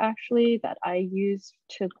link actually that I use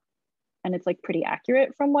to, and it's like pretty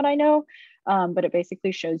accurate from what I know, but it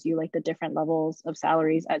basically shows you like the different levels of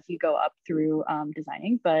salaries as you go up through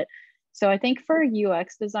designing. But so I think for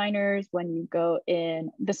UX designers, when you go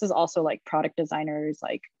in, this is also like product designers,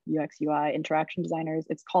 like UX UI interaction designers,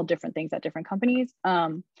 it's called different things at different companies.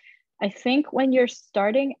 I think when you're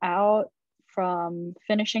starting out from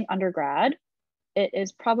finishing undergrad, it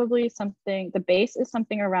is probably something, the base is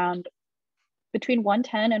something around between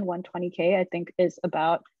 110 and 120K, I think is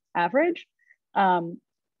about average. I'm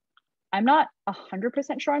not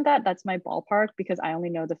 100% sure on that. That's my ballpark, because I only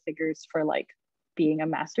know the figures for like being a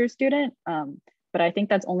master's student. But I think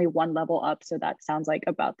that's only one level up. So that sounds like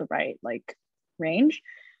about the right like range.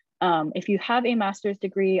 If you have a master's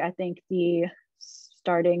degree, I think the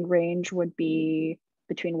starting range would be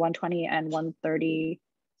between 120 and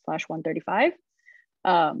 130/135.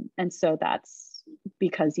 And so that's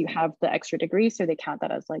because you have the extra degree. So they count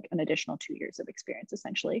that as like an additional 2 years of experience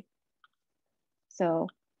essentially. So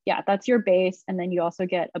yeah, that's your base. And then you also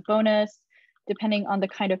get a bonus. Depending on the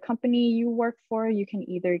kind of company you work for, you can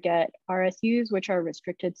either get RSUs, which are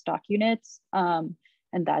restricted stock units. And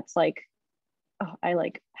that's like, oh, I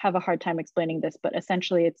like have a hard time explaining this, but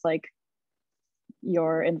essentially it's like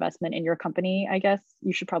your investment in your company, I guess.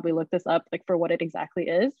 You should probably look this up like for what it exactly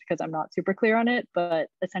is, because I'm not super clear on it, but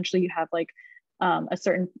essentially you have like a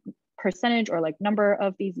certain percentage or like number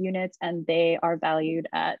of these units, and they are valued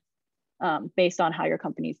at based on how your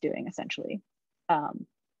company is doing essentially.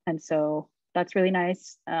 And so that's really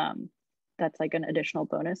nice. That's like an additional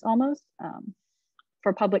bonus almost.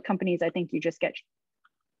 For public companies, I think you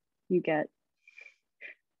get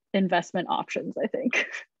investment options, I think.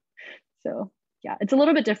 So yeah, it's a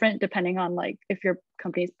little bit different depending on like if your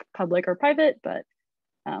company's public or private, but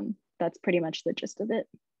that's pretty much the gist of it.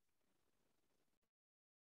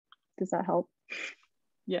 Does that help?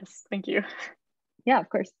 Yes, thank you. Yeah, of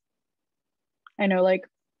course. I know like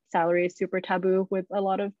salary is super taboo with a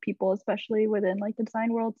lot of people, especially within like the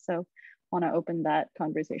design world. So want to open that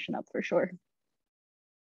conversation up for sure.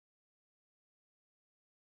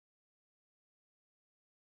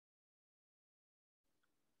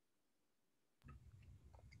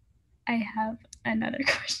 I have another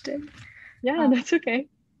question. Yeah, that's okay.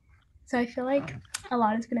 So I feel like a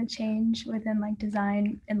lot is going to change within like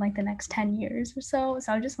design in like the next 10 years or so.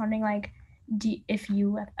 So I was just wondering like, if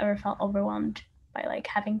you have ever felt overwhelmed by like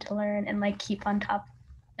having to learn and like keep on top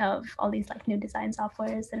of all these like new design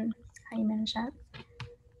softwares, and how you manage that?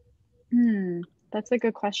 That's a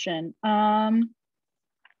good question. I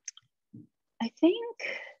think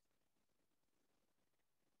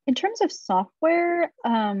in terms of software,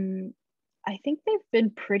 I think they've been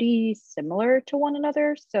pretty similar to one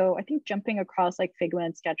another. So I think jumping across like Figma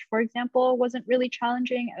and Sketch, for example, wasn't really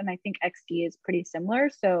challenging. And I think XD is pretty similar.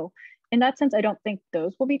 So in that sense, I don't think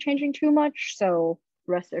those will be changing too much. So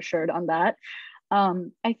rest assured on that.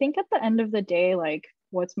 I think at the end of the day, like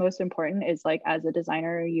what's most important is like as a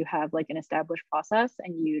designer, you have like an established process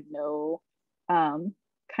and you know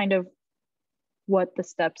kind of what the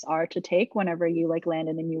steps are to take whenever you like land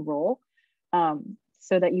in a new role.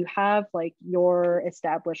 So that you have like your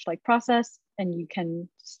established like process and you can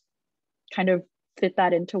kind of fit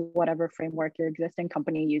that into whatever framework your existing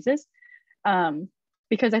company uses.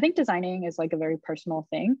 Because I think designing is like a very personal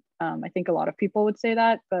thing. I think a lot of people would say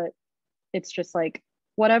that, but it's just like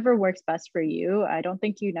whatever works best for you. I don't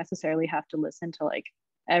think you necessarily have to listen to like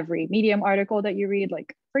every Medium article that you read.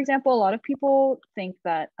 Like, for example, a lot of people think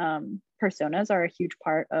that personas are a huge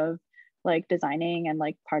part of like designing and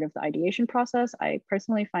like part of the ideation process. I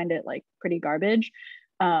personally find it like pretty garbage.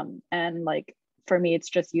 And like for me, it's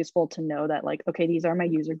just useful to know that like, okay, these are my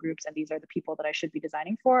user groups and these are the people that I should be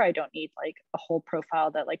designing for. I don't need like a whole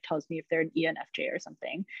profile that like tells me if they're an ENFJ or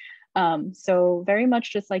something. So very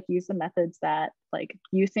much just like use the methods that like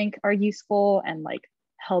you think are useful and like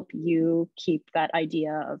help you keep that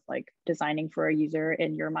idea of like designing for a user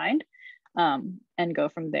in your mind, and go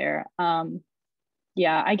from there.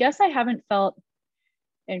 Yeah, I guess I haven't felt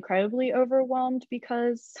incredibly overwhelmed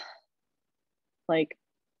because like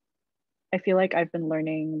I feel like I've been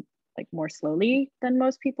learning like more slowly than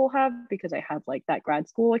most people have because I have like that grad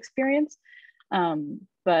school experience.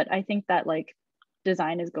 But I think that like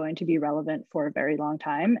design is going to be relevant for a very long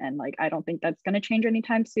time, and like I don't think that's going to change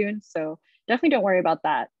anytime soon. So definitely don't worry about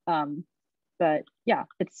that. But yeah,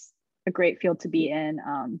 it's a great field to be in.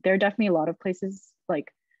 There are definitely a lot of places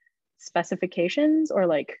like specifications or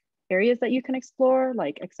like areas that you can explore,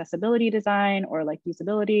 like accessibility design or like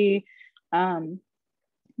usability.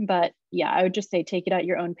 But yeah, I would just say take it at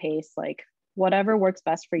your own pace, like whatever works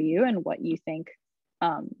best for you and what you think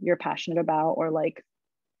you're passionate about or like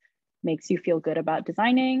makes you feel good about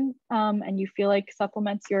designing, and you feel like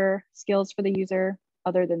supplements your skills for the user.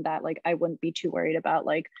 Other than that, like I wouldn't be too worried about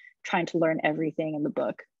like trying to learn everything in the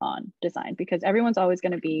book on design, because everyone's always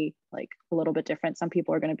going to be like a little bit different. Some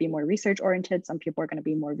people are going to be more research oriented, some people are going to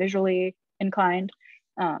be more visually inclined,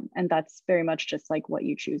 and that's very much just like what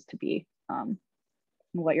you choose to be,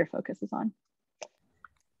 what your focus is on.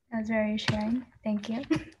 That's very reassuring. Thank you.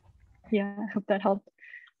 Yeah, I hope that helped.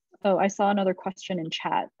 Oh, I saw another question in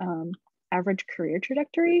chat. Average career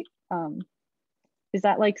trajectory. Is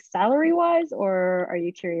that like salary wise, or are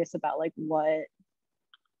you curious about like what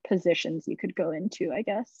positions you could go into, I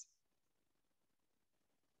guess?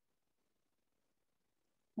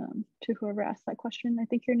 To whoever asked that question, I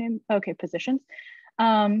think your name, okay, positions.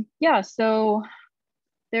 Yeah, so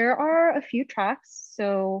there are a few tracks.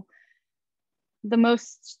 So the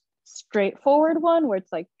most straightforward one where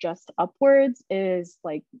it's like just upwards is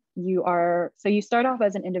like you start off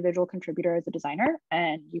as an individual contributor as a designer,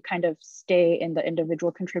 and you kind of stay in the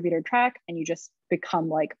individual contributor track, and you just become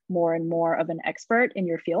like more and more of an expert in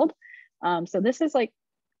your field. So this is like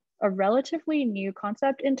a relatively new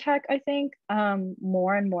concept in tech, I think.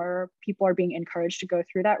 More and more people are being encouraged to go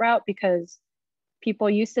through that route, because people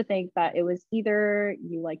used to think that it was either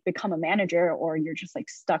you like become a manager or you're just like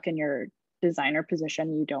stuck in your designer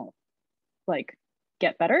position, you don't like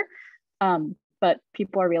get better. But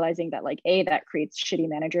people are realizing that like that creates shitty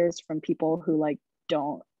managers from people who like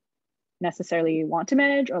don't necessarily want to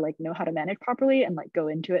manage or like know how to manage properly and like go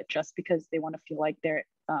into it just because they want to feel like they're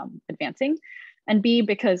advancing. And B,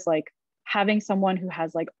 because like having someone who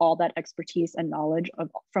has like all that expertise and knowledge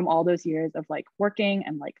from all those years of like working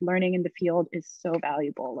and like learning in the field is so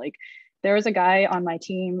valuable. Like there was a guy on my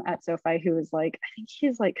team at SoFi who was like, I think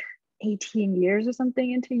he's like 18 years or something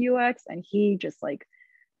into UX, and he just like,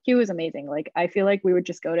 he was amazing. Like I feel like we would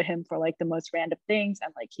just go to him for like the most random things,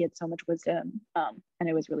 and like he had so much wisdom, and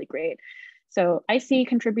it was really great. So I see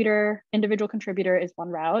individual contributor is one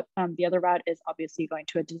route. The other route is obviously going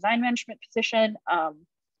to a design management position.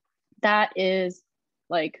 That is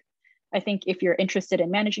like, I think if you're interested in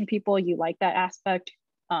managing people, you like that aspect,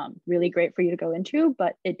 really great for you to go into,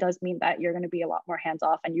 but it does mean that you're going to be a lot more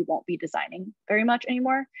hands-off and you won't be designing very much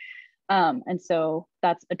anymore. And so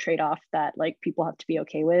that's a trade-off that like people have to be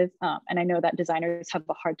okay with. And I know that designers have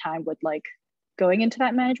a hard time with like going into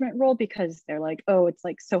that management role, because they're like, oh, it's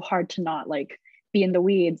like so hard to not like be in the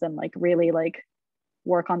weeds and like really like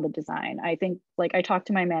work on the design. I think like I talked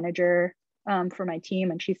to my manager for my team,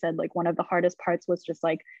 and she said like one of the hardest parts was just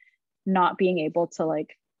like not being able to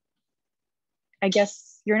like, I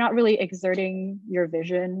guess you're not really exerting your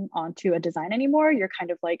vision onto a design anymore. You're kind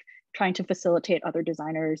of like trying to facilitate other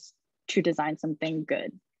designers to design something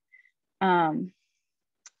good. And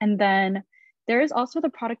then there is also the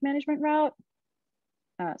product management route.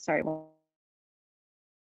 Sorry,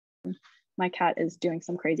 my cat is doing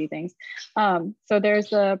some crazy things. So there's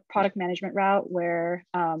the product management route where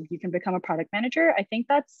you can become a product manager. I think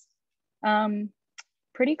that's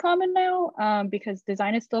pretty common now, because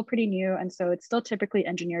design is still pretty new. And so it's still typically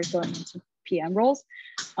engineers going into PM roles.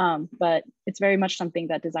 But it's very much something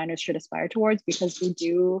that designers should aspire towards, because we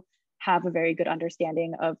do have a very good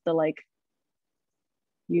understanding of the like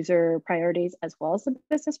user priorities as well as the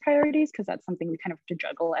business priorities, because that's something we kind of have to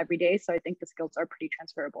juggle every day. So I think the skills are pretty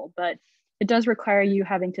transferable, but it does require you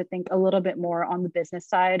having to think a little bit more on the business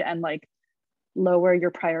side and like lower your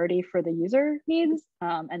priority for the user needs.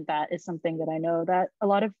 And that is something that I know that a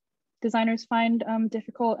lot of designers find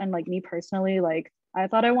difficult. And like me personally, like I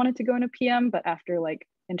thought I wanted to go into PM, but after like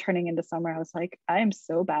interning into summer, I was like, I am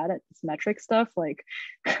so bad at this metric stuff. Like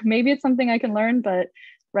maybe it's something I can learn, but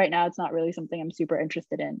right now it's not really something I'm super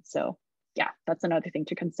interested in. So yeah, that's another thing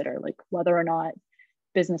to consider, like whether or not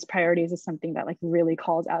business priorities is something that like really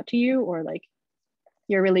calls out to you, or like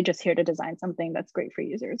you're really just here to design something that's great for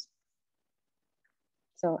users.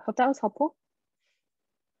 So I hope that was helpful.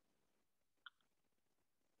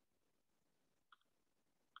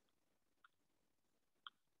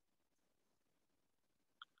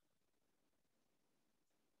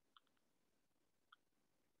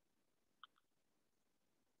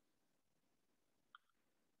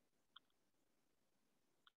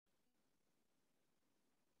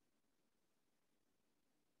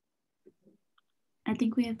 I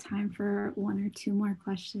think we have time for one or two more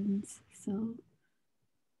questions. So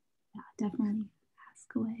yeah, definitely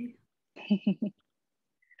ask away.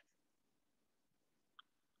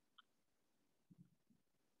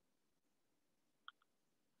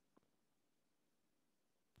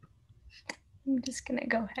 I'm just gonna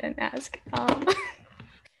go ahead and ask.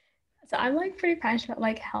 So I'm like pretty passionate about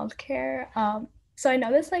like healthcare. So I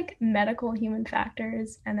know there's like medical human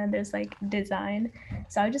factors, and then there's like design.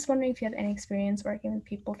 So I was just wondering if you have any experience working with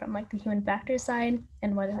people from like the human factor side,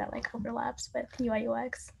 and whether that like overlaps with UI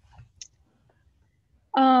UX.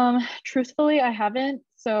 Truthfully, I haven't,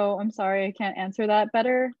 so I'm sorry I can't answer that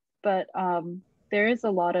better, but there is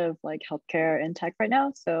a lot of like healthcare in tech right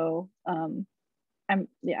now. So I'm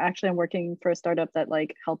working for a startup that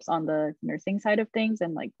like helps on the nursing side of things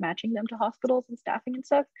and like matching them to hospitals and staffing and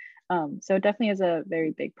stuff. So it definitely is a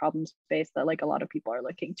very big problem space that like a lot of people are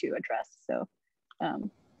looking to address. So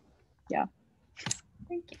yeah.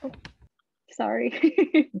 Thank you.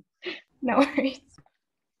 Sorry. No worries.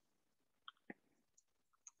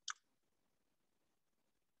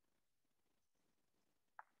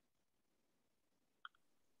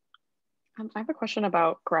 I have a question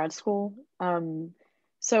about grad school.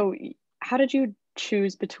 So how did you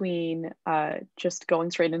choose between just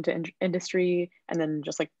going straight into industry and then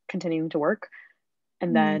just like continuing to work,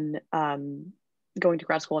 and then going to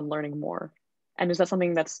grad school and learning more? And is that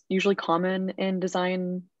something that's usually common in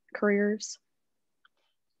design careers?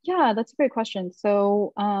 Yeah, that's a great question.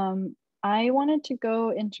 So I wanted to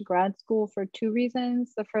go into grad school for two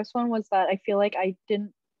reasons. The first one was that I feel like I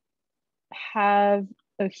didn't have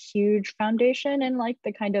a huge foundation in like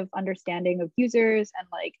the kind of understanding of users and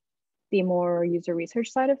like the more user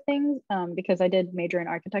research side of things, because I did major in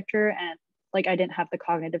architecture and like I didn't have the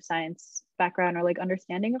cognitive science background or like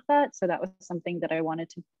understanding of that. So that was something that I wanted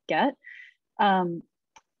to get.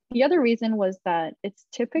 The other reason was that it's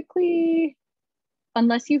typically,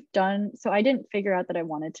 unless you've done, so I didn't figure out that I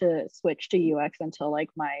wanted to switch to UX until like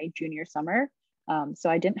my junior summer. So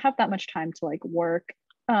I didn't have that much time to like work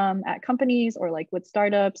at companies or like with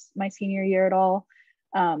startups my senior year at all.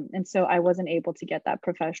 And so I wasn't able to get that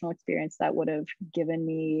professional experience that would have given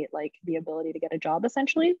me like the ability to get a job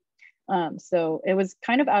essentially. So it was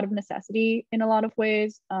kind of out of necessity in a lot of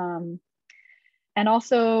ways. And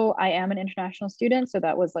also I am an international student. So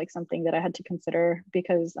that was like something that I had to consider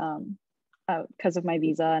because of my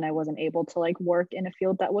visa, and I wasn't able to like work in a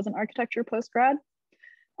field that wasn't architecture post-grad.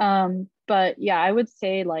 But yeah, I would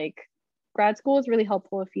say like grad school is really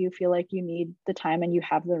helpful if you feel like you need the time and you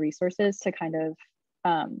have the resources to kind of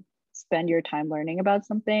spend your time learning about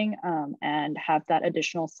something, and have that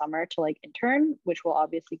additional summer to like intern, which will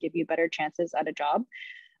obviously give you better chances at a job.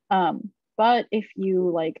 But if you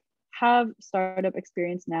like have startup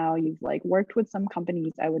experience now, you've like worked with some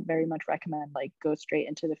companies, I would very much recommend like go straight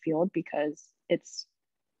into the field, because it's,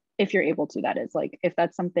 if you're able to, that is like, if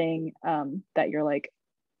that's something that you're like,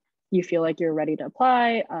 you feel like you're ready to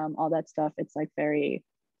apply, all that stuff, it's like very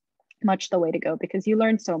much the way to go, because you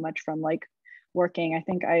learn so much from like working. I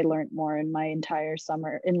think I learned more in my entire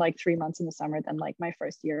summer, in like 3 months in the summer, than like my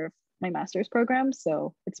first year of my master's program.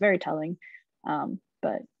 So it's very telling.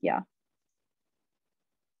 But yeah.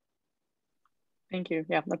 Thank you.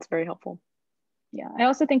 Yeah, that's very helpful. Yeah, I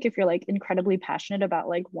also think if you're like incredibly passionate about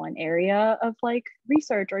like one area of like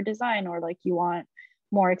research or design, or like you want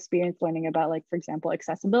more experience learning about like, for example,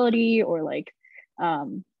 accessibility, or like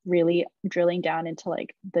really drilling down into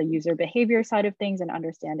like the user behavior side of things and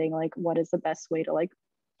understanding like what is the best way to like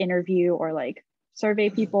interview or like survey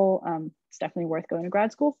people, it's definitely worth going to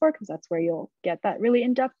grad school for, because that's where you'll get that really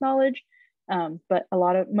in-depth knowledge. But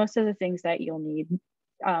most of the things that you'll need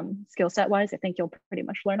skill set wise, I think you'll pretty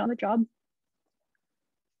much learn on the job.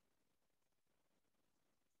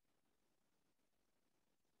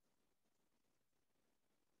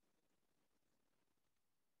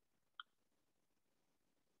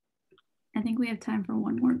 I think we have time for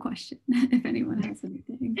one more question if anyone has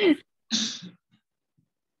anything.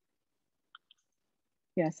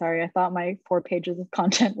 Yeah, sorry, I thought my 4 pages of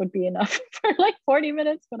content would be enough for like 40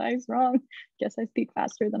 minutes, but I was wrong. Guess I speak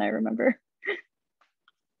faster than I remember.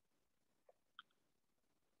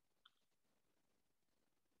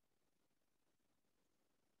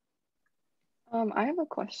 I have a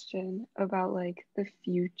question about like the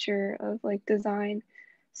future of like design.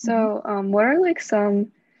 So, what are like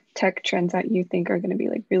some tech trends that you think are going to be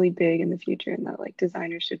like really big in the future and that like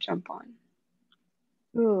designers should jump on?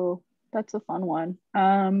 Ooh, that's a fun one.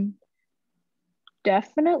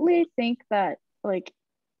 Definitely think that like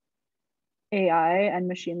AI and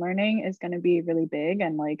machine learning is going to be really big,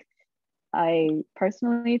 and like I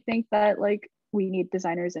personally think that like we need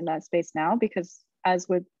designers in that space now, because as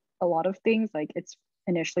with a lot of things, like it's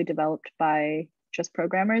initially developed by just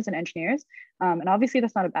programmers and engineers. And obviously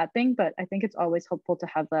that's not a bad thing, but I think it's always helpful to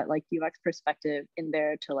have that like UX perspective in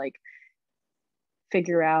there to like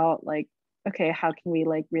figure out like, okay, how can we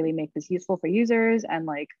like really make this useful for users, and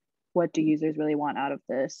like what do users really want out of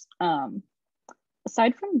this?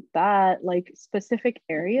 Aside from that, like specific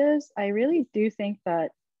areas, I really do think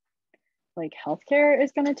that like healthcare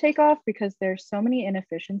is going to take off, because there's so many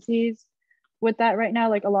inefficiencies with that right now.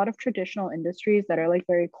 Like a lot of traditional industries that are like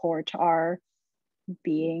very core to our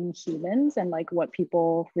being humans and like what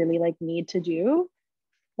people really like need to do,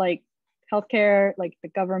 like healthcare, like the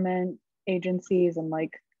government agencies, and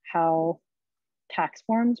like how tax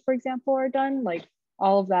forms, for example, are done, like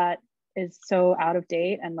all of that is so out of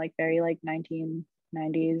date and like very like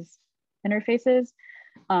 1990s interfaces.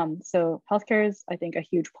 So healthcare is, I think, a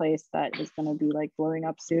huge place that is going to be like blowing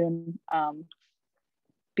up soon,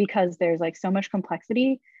 because there's like so much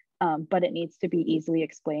complexity, but it needs to be easily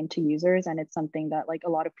explained to users. And it's something that like a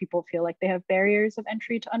lot of people feel like they have barriers of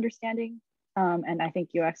entry to understanding. And I think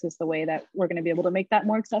UX is the way that we're going to be able to make that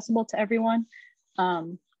more accessible to everyone,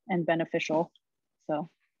 and beneficial. So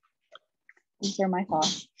these are my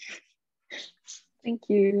thoughts. Thank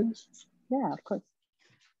you. Yeah, of course.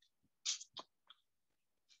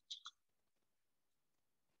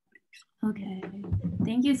 Okay.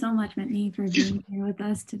 Thank you so much, Metinee, for being here with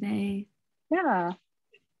us today. Yeah.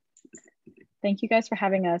 Thank you guys for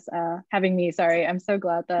having me. Sorry, I'm so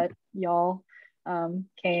glad that y'all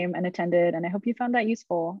came and attended, and I hope you found that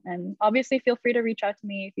useful. And obviously feel free to reach out to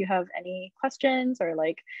me if you have any questions or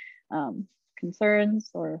like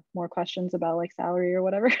concerns or more questions about like salary or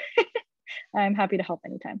whatever. I'm happy to help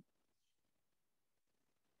anytime.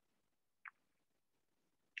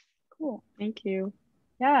 Cool. Thank you.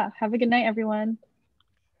 Yeah, have a good night, everyone.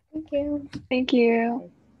 Thank you. Thank you.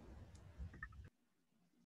 Bye.